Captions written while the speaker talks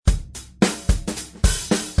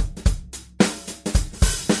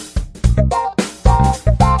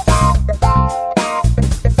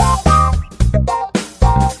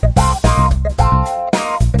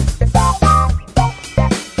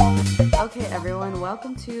everyone.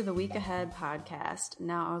 Welcome to the Week Ahead podcast.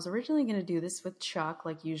 Now, I was originally going to do this with Chuck,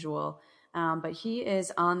 like usual, but he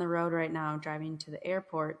is on the road right now, driving to the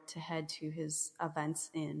airport to head to his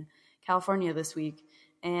events in California this week,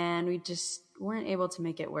 and we just weren't able to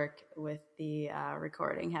make it work with the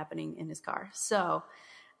recording happening in his car. So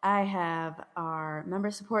I have our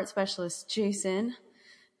member support specialist, Jason,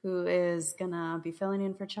 who is going to be filling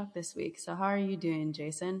in for Chuck this week. So how are you doing,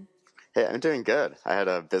 Jason? Hey, I'm doing good. I had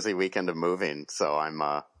a busy weekend of moving, so I'm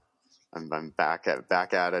back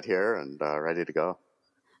at it here and ready to go.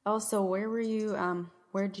 Oh, so where were you?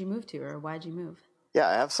 Where'd you move to, or why'd you move? Yeah,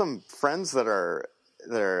 I have some friends that are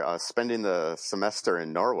spending the semester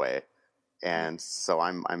in Norway, and so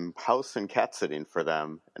I'm house and cat sitting for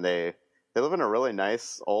them. And they live in a really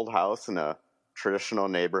nice old house in a traditional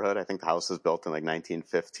neighborhood. I think the house was built in like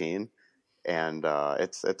 1915. And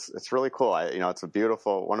it's really cool. It's a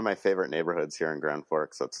beautiful, one of my favorite neighborhoods here in Grand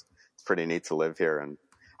Forks. So it's pretty neat to live here. And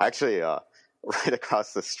actually, right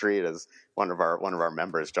across the street is one of our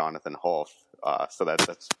members, Jonathan Holf. So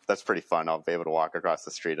that's pretty fun. I'll be able to walk across the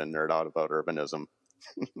street and nerd out about urbanism.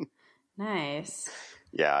 Nice.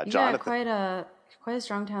 Yeah, You Jonathan. got quite a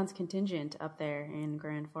strong towns contingent up there in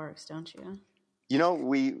Grand Forks, don't you?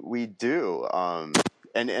 We do.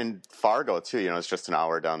 And Fargo too, it's just an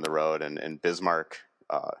hour down the road, and Bismarck,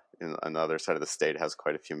 on the other side of the state, has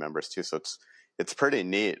quite a few members too. So it's pretty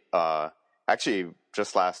neat. Actually,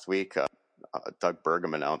 just last week, Doug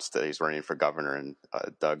Burgum announced that he's running for governor, and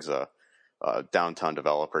Doug's a downtown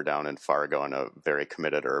developer down in Fargo and a very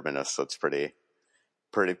committed urbanist. So it's pretty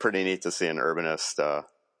neat to see an urbanist,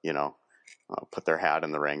 put their hat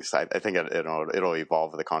in the ring. So I think it'll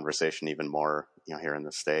evolve the conversation even more, here in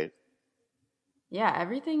the state. Yeah,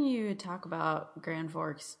 everything you talk about Grand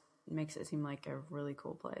Forks makes it seem like a really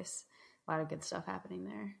cool place. A lot of good stuff happening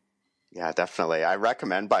there. Yeah, definitely. I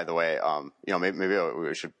recommend, by the way, maybe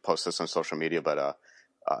we should post this on social media, but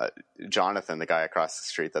Jonathan, the guy across the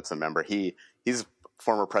street that's a member, he's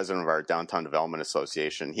former president of our Downtown Development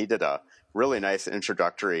Association. He did a really nice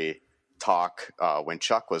introductory talk when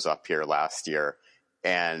Chuck was up here last year.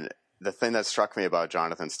 And the thing that struck me about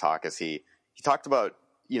Jonathan's talk is he talked about,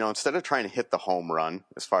 instead of trying to hit the home run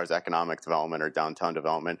as far as economic development or downtown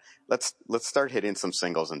development, let's start hitting some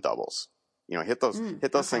singles and doubles. Hit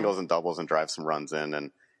those singles and doubles and drive some runs in,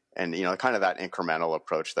 and kind of that incremental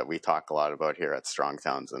approach that we talk a lot about here at Strong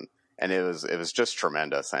Towns, and it was just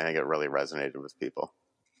tremendous. I think it really resonated with people.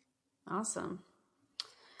 Awesome.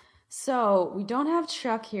 So we don't have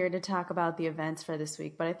Chuck here to talk about the events for this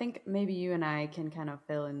week, but I think maybe you and I can kind of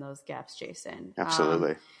fill in those gaps, Jason.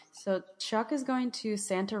 Absolutely. So Chuck is going to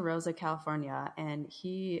Santa Rosa, California, and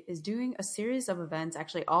he is doing a series of events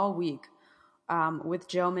actually all week with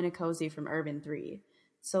Joe Minicozy from Urban 3.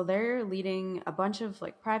 So they're leading a bunch of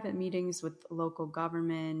like private meetings with local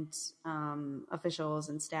government officials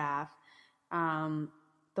and staff.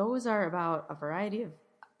 Those are about a variety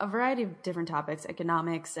of different topics,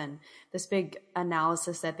 economics, and this big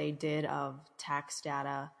analysis that they did of tax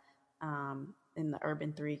data in the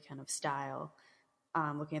Urban 3 kind of style,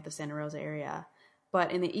 looking at the Santa Rosa area.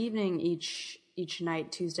 But in the evening, each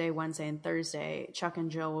night, Tuesday, Wednesday, and Thursday, Chuck and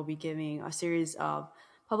Joe will be giving a series of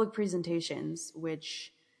public presentations,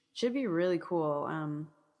 which should be really cool.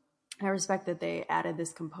 I respect that they added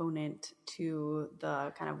this component to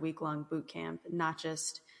the kind of week-long boot camp, not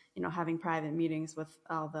just having private meetings with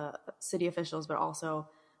all the city officials, but also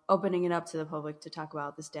opening it up to the public to talk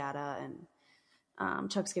about this data. And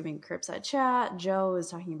Chuck's giving curbside chat. Joe is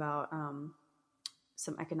talking about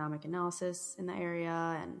some economic analysis in the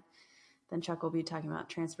area, and then Chuck will be talking about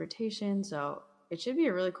transportation. So it should be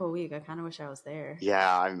a really cool week. I kind of wish I was there.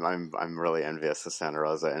 Yeah, I'm really envious of Santa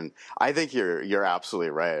Rosa, and I think you're absolutely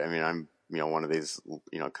right. I mean, I'm one of these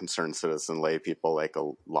concerned citizen lay people, like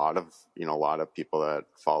a lot of people that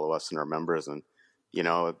follow us and are members, and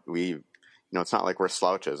we it's not like we're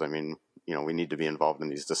slouches. I mean, we need to be involved in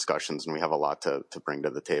these discussions, and we have a lot to bring to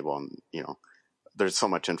the table, and there's so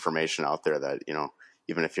much information out there that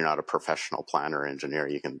even if you're not a professional planner or engineer,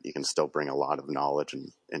 you can still bring a lot of knowledge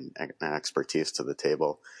and expertise to the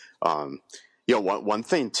table. One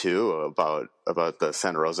thing too about the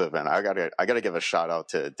Santa Rosa event, I gotta give a shout out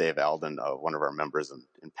to Dave Alden, one of our members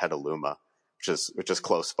in Petaluma, which is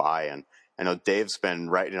close by, and I know Dave's been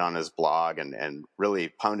writing on his blog and really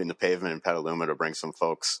pounding the pavement in Petaluma to bring some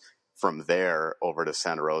folks from there over to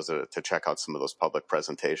Santa Rosa to check out some of those public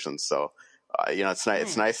presentations. So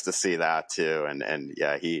it's nice to see that too, and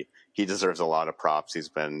yeah, he deserves a lot of props. He's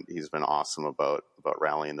been awesome about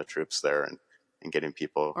rallying the troops there and getting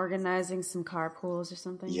people organizing some carpools or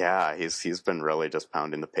something. Yeah, he's been really just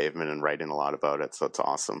pounding the pavement and writing a lot about it, so it's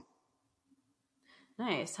awesome.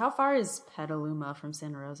 Nice. How far is Petaluma from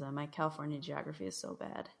Santa Rosa? My California geography is so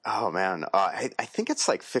bad. Oh man, I think it's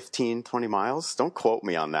like 15, 20 miles. Don't quote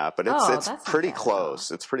me on that, but Oh, it's that's not pretty bad at all. close.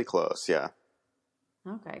 It's pretty close. Yeah.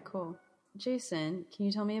 Okay, cool. Jason, can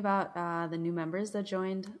you tell me about the new members that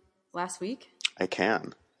joined last week? I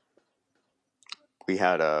can. We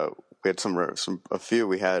had a few.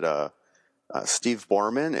 We had Steve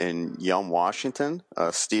Borman in Yelm, Washington.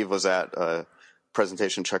 Steve was at a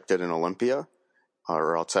presentation Chuck did in Olympia,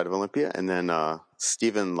 or outside of Olympia, and then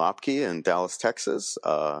Stephen Lopke in Dallas, Texas.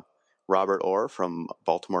 Robert Orr from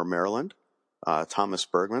Baltimore, Maryland. Thomas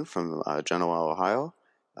Bergman from Genoa, Ohio.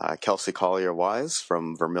 Kelsey Collier Wise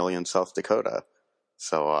from Vermilion, South Dakota.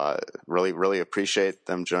 So really, really appreciate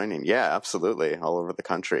them joining. Yeah, absolutely, all over the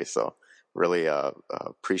country. So really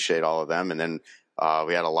appreciate all of them. And then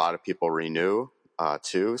we had a lot of people renew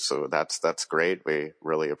too. So that's great. We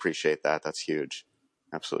really appreciate that. That's huge.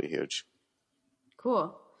 Absolutely huge.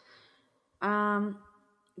 Cool. Um,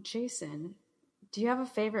 Jason, do you have a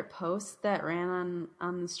favorite post that ran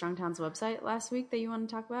on Strongtown's website last week that you want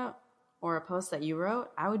to talk about? Or a post that you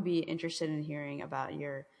wrote? I would be interested in hearing about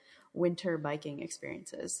your winter biking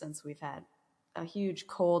experiences since we've had a huge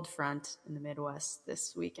cold front in the Midwest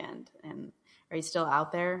this weekend. And are you still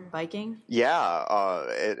out there biking? Yeah,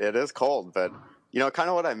 it is cold, but kind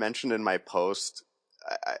of what I mentioned in my post.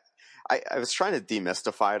 I, I was trying to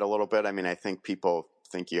demystify it a little bit. I mean, I think people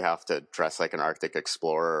think you have to dress like an Arctic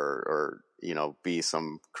explorer or be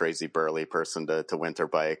some crazy burly person to winter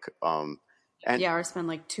bike. And Yeah, or spend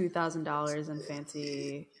like $2,000 in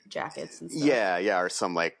fancy jackets and stuff. yeah, or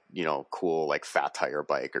some cool like fat tire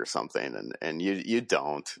bike or something, and you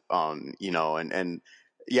don't, and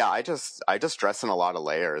yeah, I just dress in a lot of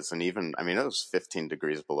layers, and even I mean it was 15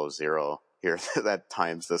 degrees below zero here at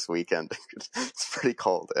times this weekend. It's pretty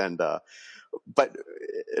cold, and but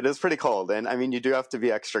it is pretty cold, and I mean you do have to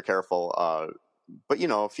be extra careful. But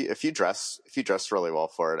if you dress really well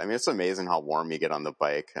for it, I mean it's amazing how warm you get on the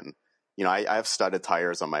bike, and I have studded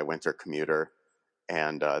tires on my winter commuter,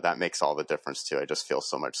 and that makes all the difference too. I just feel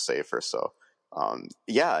so much safer. So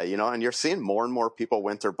yeah, and you're seeing more and more people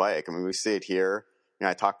winter bike. I mean, we see it here.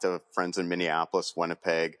 I talk to friends in Minneapolis,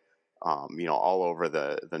 Winnipeg, all over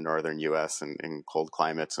the northern U.S. and in cold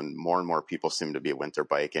climates, and more people seem to be winter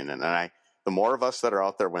biking. And the more of us that are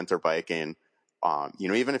out there winter biking,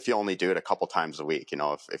 even if you only do it a couple times a week,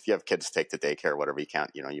 if you have kids to take to daycare, whatever, you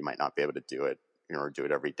can't, you might not be able to do it, or do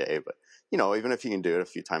it every day, but even if you can do it a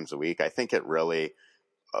few times a week, I think it really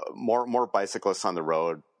more bicyclists on the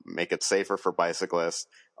road, make it safer for bicyclists,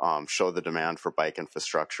 show the demand for bike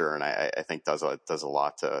infrastructure, and I think does a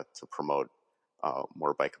lot to promote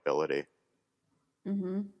more bikeability.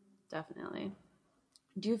 Mm-hmm. Definitely.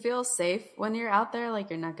 Do you feel safe when you're out there? Like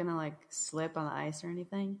you're not gonna like slip on the ice or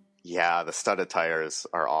anything? Yeah, the studded tires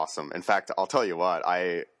are awesome. In fact, I'll tell you what,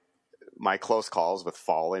 my close calls with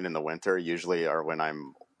falling in the winter usually are when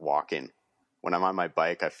I'm walking. When I'm on my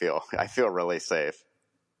bike, I feel really safe.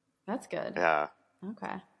 That's good. Yeah.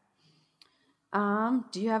 Okay.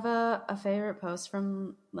 Do you have a favorite post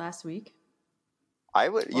from last week I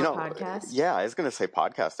would, or podcast? yeah, I was going to say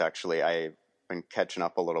podcast actually. I've been catching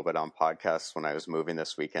up a little bit on podcasts when I was moving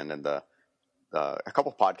this weekend, and a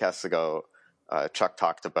couple podcasts ago, Chuck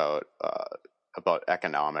talked about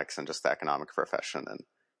economics and just the economic profession,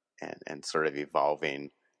 and sort of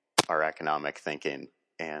evolving our economic thinking.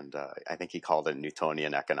 And I think he called it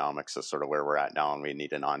Newtonian economics is sort of where we're at now, and we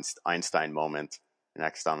need an Einstein moment in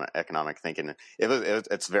economic thinking.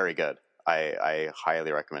 It's very good. I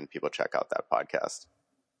highly recommend people check out that podcast.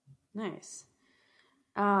 Nice.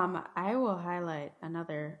 I will highlight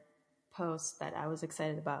another post that I was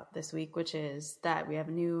excited about this week, which is that we have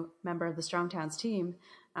a new member of the Strong Towns team,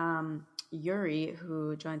 Yuri,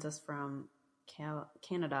 who joins us from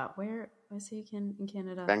Canada. Where was he in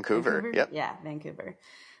Canada? Vancouver. Vancouver? Yep. Yeah, Vancouver.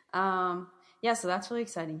 Yeah, so that's really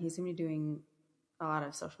exciting. He's going to be doing a lot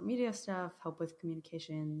of social media stuff, help with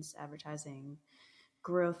communications, advertising,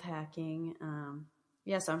 growth hacking.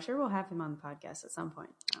 Yeah, so I'm sure we'll have him on the podcast at some point.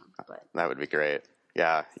 But That would be great.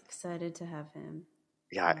 Yeah. excited to have him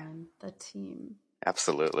Yeah. on the team.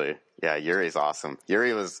 Absolutely. Yeah. Yuri's awesome.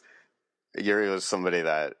 Yuri was somebody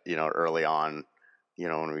that, early on,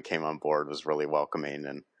 when we came on board was really welcoming,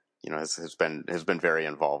 and, has been very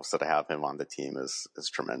involved. So to have him on the team is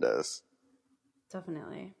tremendous.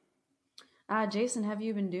 Definitely. Jason, have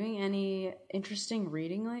you been doing any interesting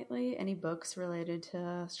reading lately? Any books related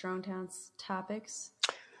to Strong Towns topics?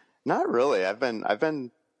 Not really. I've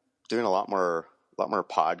been doing a lot more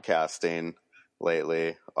podcasting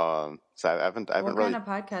lately. So I haven't What kind really. of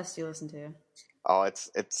podcasts do you listen to? Oh,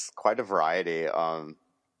 it's quite a variety. I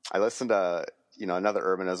listen to another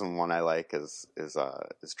urbanism one I like is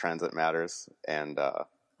Transit Matters, and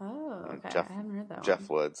Oh, okay. Jeff I haven't read that one. Jeff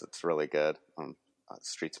Woods. It's really good on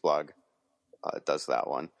Streets blog. Does that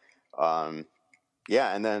one.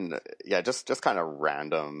 Yeah, and then just kind of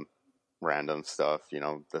random stuff.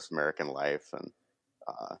 This American Life, and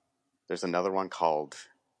there's another one called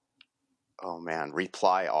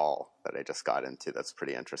Reply All that I just got into. That's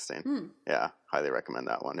pretty interesting. Yeah, highly recommend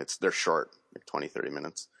that one. They're short, like 20-30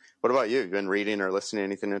 minutes. What about you? You been reading or listening to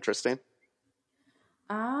anything interesting?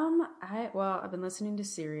 I've been listening to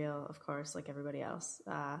Serial, of course, like everybody else.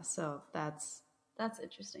 So that's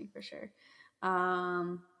interesting for sure.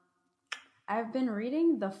 Um, I've been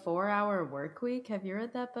reading The 4 Hour Work Week. Have you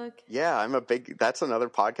read that book? Yeah, that's another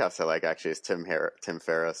podcast I like, actually, is Tim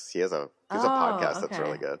Ferriss. He has a Oh, podcast that's okay.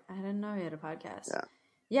 really good. I didn't know he had a podcast. Yeah.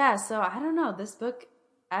 Yeah, so I don't know. This book,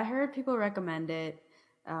 I heard people recommend it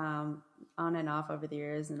on and off over the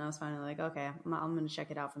years, and I was finally like, okay, I'm going to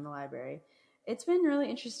check it out from the library. It's been really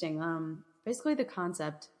interesting. Basically, the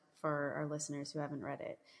concept for our listeners who haven't read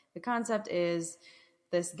it, the concept is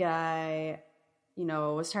this guy,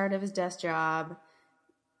 was tired of his desk job,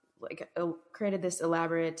 like created this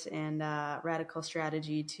elaborate and radical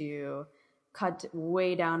strategy to cut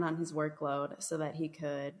way down on his workload so that he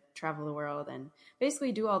could travel the world and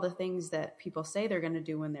basically do all the things that people say they're going to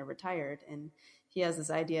do when they're retired. And he has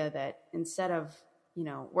this idea that instead of,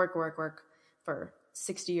 work for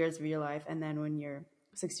 60 years of your life, and then when you're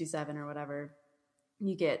 67 or whatever,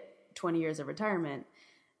 you get 20 years of retirement.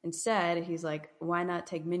 Instead, he's like, why not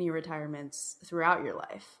take mini retirements throughout your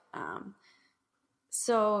life?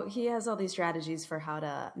 So he has all these strategies for how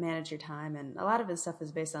to manage your time, and a lot of his stuff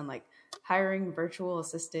is based on like hiring virtual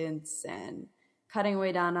assistants and cutting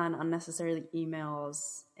way down on unnecessary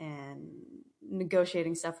emails and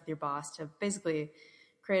negotiating stuff with your boss to basically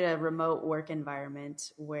create a remote work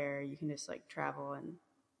environment where you can just like travel and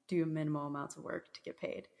do minimal amounts of work to get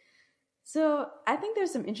paid. So I think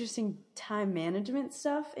there's some interesting time management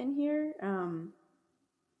stuff in here.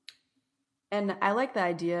 And I like the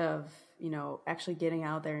idea of, actually getting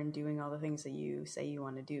out there and doing all the things that you say you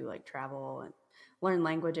want to do, like travel and learn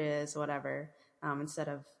languages, whatever, instead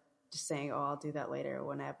of just saying, oh, I'll do that later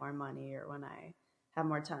when I have more money or when I have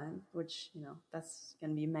more time, which, that's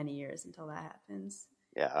going to be many years until that happens.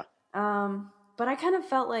 Yeah. But I kind of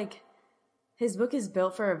felt like his book is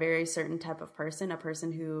built for a very certain type of person, a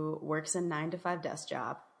person who works a 9-to-5 desk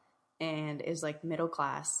job and is like middle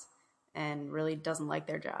class and really doesn't like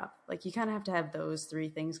their job. Like you kind of have to have those three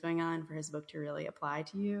things going on for his book to really apply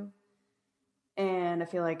to you. And I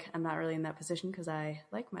feel like I'm not really in that position because I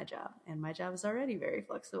like my job and my job is already very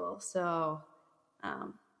flexible. So,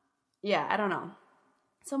 yeah, I don't know.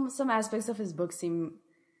 Some aspects of his book seem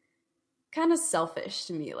kind of selfish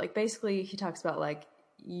to me. Like basically he talks about like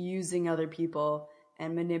using other people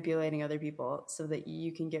and manipulating other people so that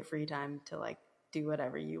you can get free time to like do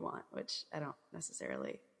whatever you want, which I don't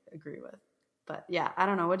necessarily agree with. But yeah, I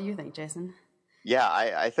don't know. What do you think, Jason? Yeah,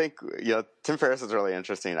 I think Tim Ferriss is really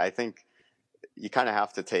interesting. I think you kind of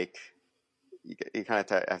have to take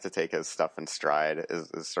have to take his stuff in stride.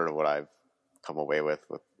 Is sort of what I've come away with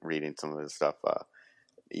reading some of his stuff.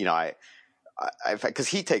 Because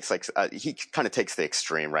he takes he kind of takes the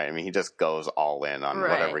extreme, right? I mean, he just goes all in on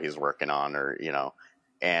whatever he's working on, or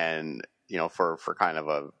and for kind of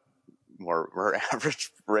a more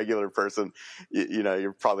average regular person,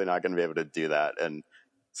 you're probably not going to be able to do that. And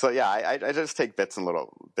so yeah, I just take bits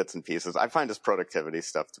and pieces. I find his productivity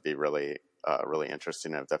stuff to be really really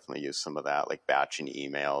interesting. I've definitely used some of that, like batching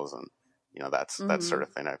emails, and that sort of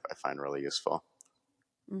thing I find really useful.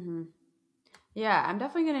 Mm-hmm. Yeah, I'm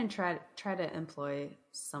definitely going to try to employ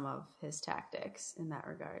some of his tactics in that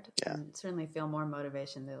regard, and certainly feel more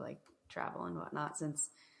motivation to like travel and whatnot,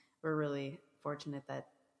 since we're really fortunate that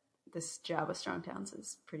this job with Strong Towns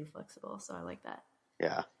is pretty flexible. So I like that.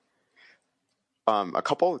 Yeah. A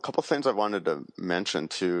couple things I wanted to mention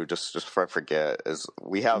too, just before I forget, is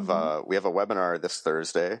we have a webinar this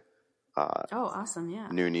Thursday. Oh, awesome! Yeah,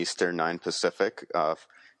 noon Eastern, 9 Pacific.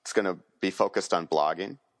 It's going to be focused on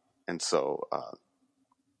blogging, and so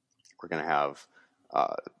we're going to have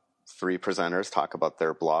 3 presenters talk about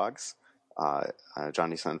their blogs: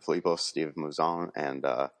 Johnny Sanfilippo, Steve Mouzon, and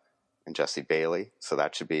Jesse Bailey. So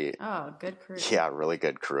that should be good crew. Yeah, really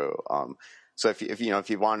good crew. So if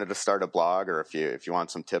you wanted to start a blog, or if you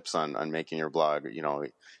want some tips on making your blog,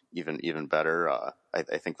 even better, I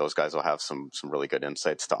think those guys will have some really good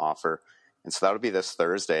insights to offer. And so that'll be this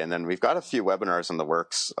Thursday. And then we've got a few webinars in the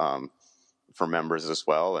works for members as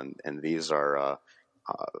well. And these are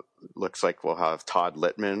looks like we'll have Todd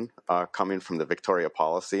Littman coming from the Victoria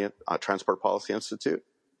Transport Policy Institute,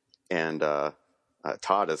 and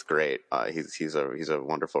Todd is great. He's a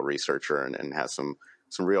wonderful researcher and has some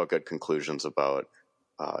real good conclusions about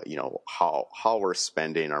how we're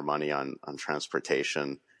spending our money on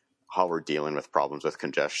transportation, how we're dealing with problems with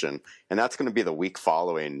congestion, and that's going to be the week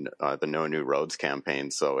following the No New Roads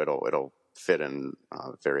campaign. So it'll fit in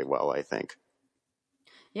very well, I think.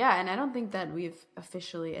 Yeah, and I don't think that we've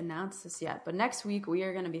officially announced this yet, but next week we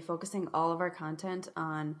are going to be focusing all of our content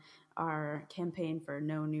on our campaign for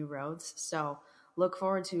No New Roads. So look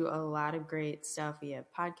forward to a lot of great stuff. We have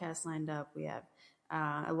podcasts lined up. We have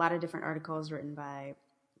a lot of different articles written by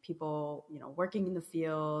people, working in the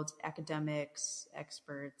field, academics,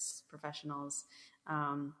 experts, professionals.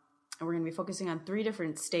 And we're going to be focusing on 3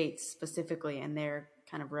 different states specifically and their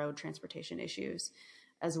kind of road transportation issues,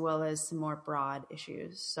 as well as some more broad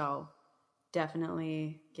issues. So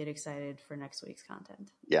definitely get excited for next week's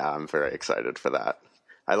content. Yeah, I'm very excited for that.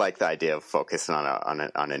 I like the idea of focusing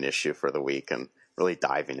on an issue for the week and really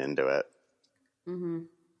diving into it. Mm-hmm.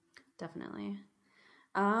 Definitely.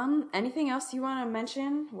 Anything else you want to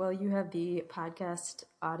mention while you have the podcast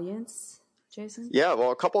audience, Jason? Yeah,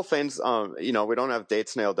 well, a couple of things. We don't have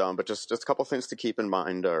dates nailed down, but just a couple of things to keep in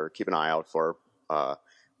mind or keep an eye out for.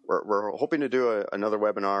 We're hoping to do another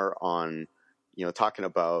webinar on, talking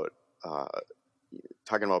about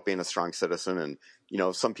being a strong citizen, and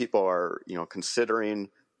some people are considering,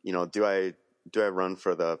 do I run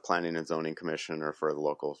for the Planning and Zoning Commission or for the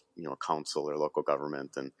local council or local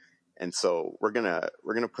government, and so we're gonna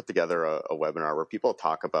put together a webinar where people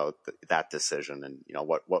talk about that decision and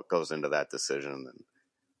what goes into that decision,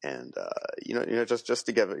 and just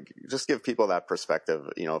to give people that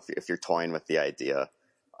perspective. If you're toying with the idea,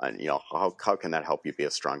 and how can that help you be a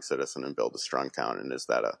strong citizen and build a strong town, and is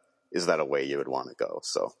that a way you would want to go?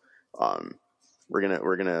 So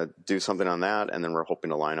we're gonna do something on that, and then we're hoping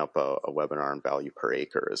to line up a webinar on value per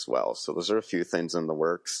acre as well. So those are a few things in the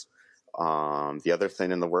works. The other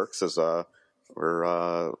thing in the works is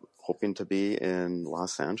we're hoping to be in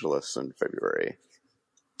Los Angeles in February.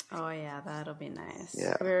 Oh yeah, that'll be nice.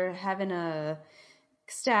 Yeah. We're having a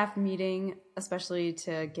staff meeting, especially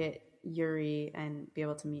to get Yuri and be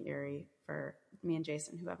able to meet Yuri, for me and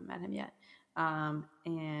Jason, who haven't met him yet.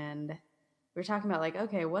 And we're talking about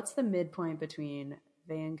okay, what's the midpoint between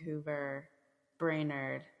Vancouver,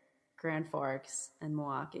 Brainerd, Grand Forks, and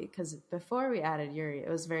Milwaukee? Because before we added Yuri, it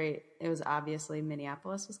was obviously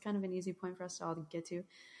Minneapolis was kind of an easy point for us to all get to.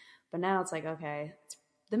 But now it's okay,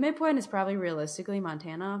 the midpoint is probably realistically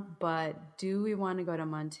Montana, but do we want to go to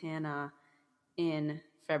Montana in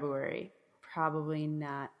February? Probably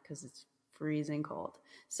not, because it's freezing cold.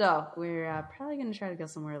 So we're probably going to try to go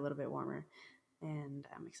somewhere a little bit warmer, and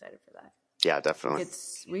I'm excited for that. Yeah, definitely.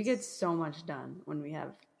 We get so much done when we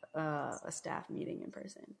have a staff meeting in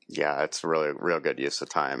person. Yeah, it's really real good use of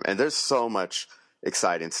time, and there's so much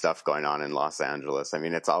exciting stuff going on in Los Angeles. I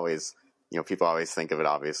mean, it's always, people always think of it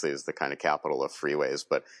obviously as the kind of capital of freeways,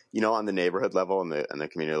 but on the neighborhood level and the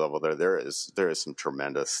community level, there is some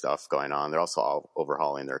tremendous stuff going on. They're also all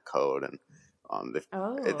overhauling their code, and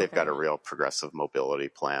they've got a real progressive mobility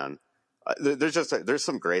plan. There's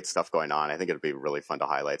some great stuff going on. I think it'd be really fun to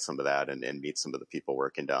highlight some of that and meet some of the people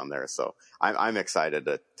working down there. So I'm excited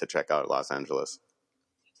to check out Los Angeles.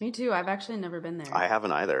 Me too. I've actually never been there. I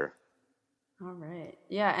haven't either. All right.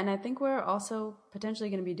 Yeah, and I think we're also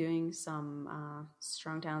potentially going to be doing some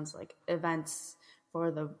Strong Towns events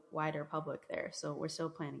for the wider public there. So we're still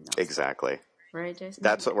planning those. Exactly. Right, Jason?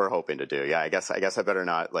 That's what we're hoping to do. Yeah, I guess I better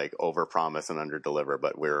not overpromise and underdeliver,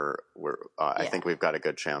 but I think we've got a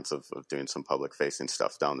good chance of doing some public facing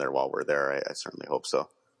stuff down there while we're there. I certainly hope so.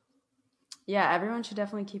 Yeah, everyone should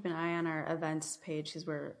definitely keep an eye on our events page, because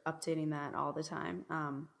we're updating that all the time.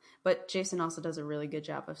 But Jason also does a really good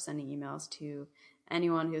job of sending emails to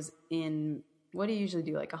anyone who's in, what do you usually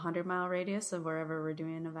do, 100-mile radius of wherever we're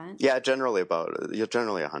doing an event? Yeah, generally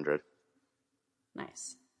 100.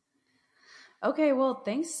 Nice. Okay, well,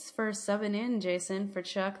 thanks for subbing in, Jason, for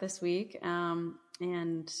Chuck this week.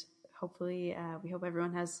 And hopefully we hope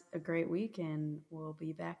everyone has a great week, and we'll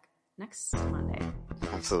be back next Monday.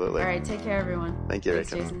 Absolutely. All right, take care, everyone. Thank you,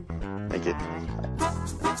 Thanks, Rachel. Jason. Thank you.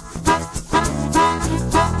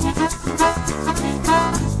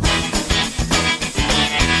 Bye.